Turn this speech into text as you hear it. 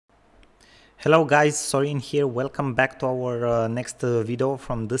Hello guys, Sorin here. Welcome back to our next video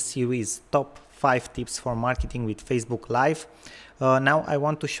from this series, Top 5 Tips for Marketing with Facebook Live. Now I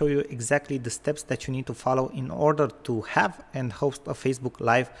want to show you exactly the steps that you need to follow in order to have and host a Facebook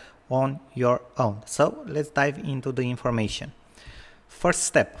Live on your own. So let's dive into the information. First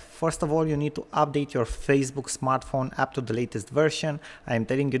step, first of all, you need to update your Facebook smartphone app to the latest version. I'm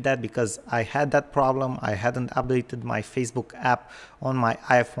telling you that because I had that problem. I hadn't updated my Facebook app on my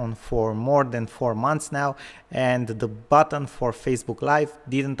iPhone for more than 4 months now, and the button for Facebook Live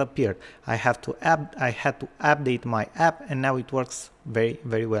didn't appear. I had to update my app, and now it works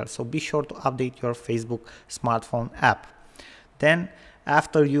very well. So be sure to update your Facebook smartphone app. Then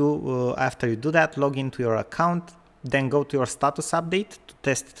after you do that, log into your account. Then go to your status update to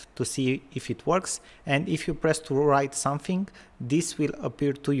test to see if it works, and if you press to write something, this will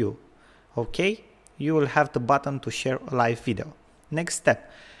appear to you. Okay, you will have the button to share a live video. Next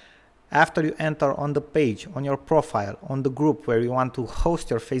step, after you enter on the page, on your profile, on the group where you want to host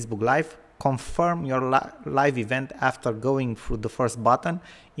your Facebook Live, confirm your live event after going through the first button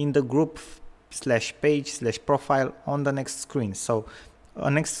in the group /page/profile on the next screen. So a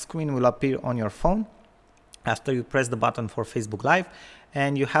next screen will appear on your phone after you press the button for Facebook Live,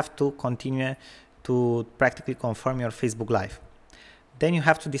 and you have to continue to practically confirm your Facebook Live. Then you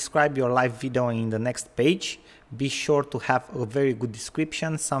have to describe your live video in the next page. Be sure to have a very good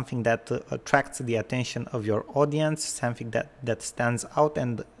description, something that attracts the attention of your audience, something that stands out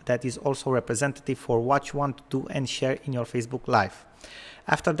and that is also representative for what you want to do and share in your Facebook Live.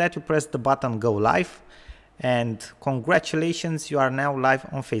 After that, you press the button Go Live. And congratulations, you are now live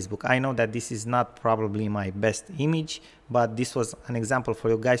on Facebook. I know that this is not probably my best image, but this was an example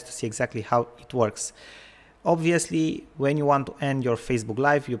for you guys to see exactly how it works. Obviously, when you want to end your Facebook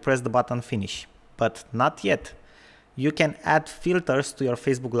Live, you press the button Finish, but not yet. You can add filters to your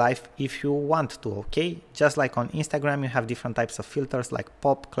Facebook Live if you want to, okay? Just like on Instagram, you have different types of filters like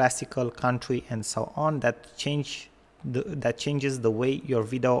pop, classical, country, and so on that changes the way your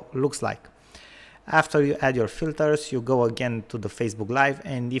video looks like. After you add your filters, you go again to the Facebook Live,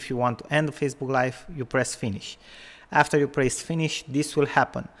 and if you want to end the Facebook Live, you press Finish. After you press Finish, this will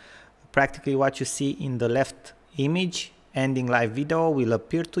happen. Practically what you see in the left image, ending live video, will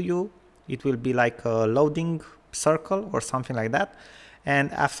appear to you. It will be like a loading circle or something like that.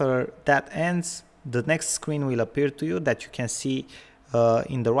 And after that ends, the next screen will appear to you that you can see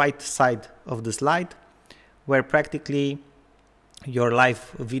in the right side of the slide, where practically your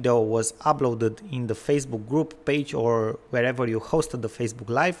live video was uploaded in the Facebook group page or wherever you hosted the Facebook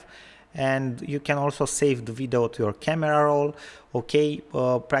Live, and you can also save the video to your camera roll. Okay,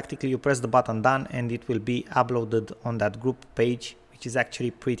 practically you press the button Done and it will be uploaded on that group page, which is actually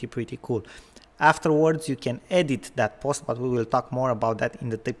pretty cool. Afterwards, you can edit that post, but we will talk more about that in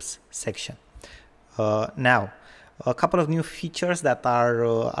the tips section. Now, a couple of new features that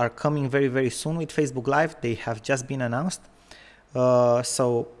are coming very soon with Facebook Live. They have just been announced.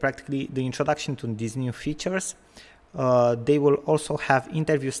 So practically the introduction to these new features. They will also have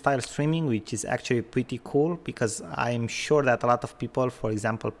interview style streaming, which is actually pretty cool because I'm sure that a lot of people, for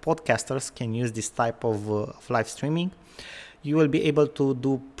example podcasters, can use this type of live streaming. You will be able to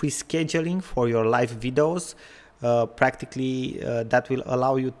do pre-scheduling for your live videos. Practically that will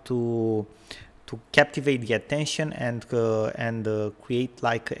allow you to captivate the attention and create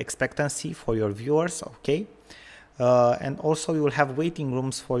like expectancy for your viewers. Okay. And also you will have waiting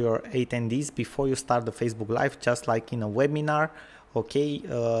rooms for your attendees before you start the Facebook Live, just like in a webinar. Okay,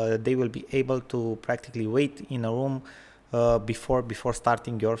 they will be able to practically wait in a room before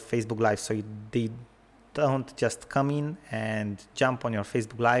starting your Facebook Live, so they don't just come in and jump on your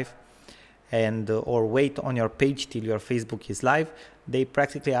Facebook Live and or wait on your page till your Facebook is live. They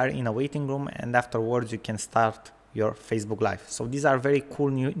practically are in a waiting room, and afterwards you can start your Facebook Live. So these are very cool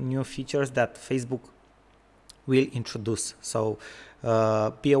new features that Facebook will introduce. So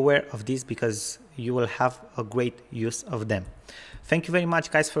be aware of this because you will have a great use of them. Thank you very much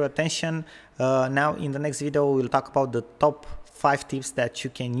guys for your attention. Now in the next video we'll talk about the top 5 tips that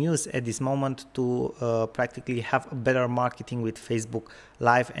you can use at this moment to practically have a better marketing with Facebook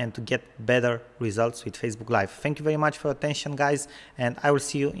Live and to get better results with Facebook Live. Thank you very much for your attention guys, and I will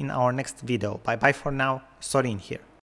see you in our next video. Bye bye for now. Sorin here.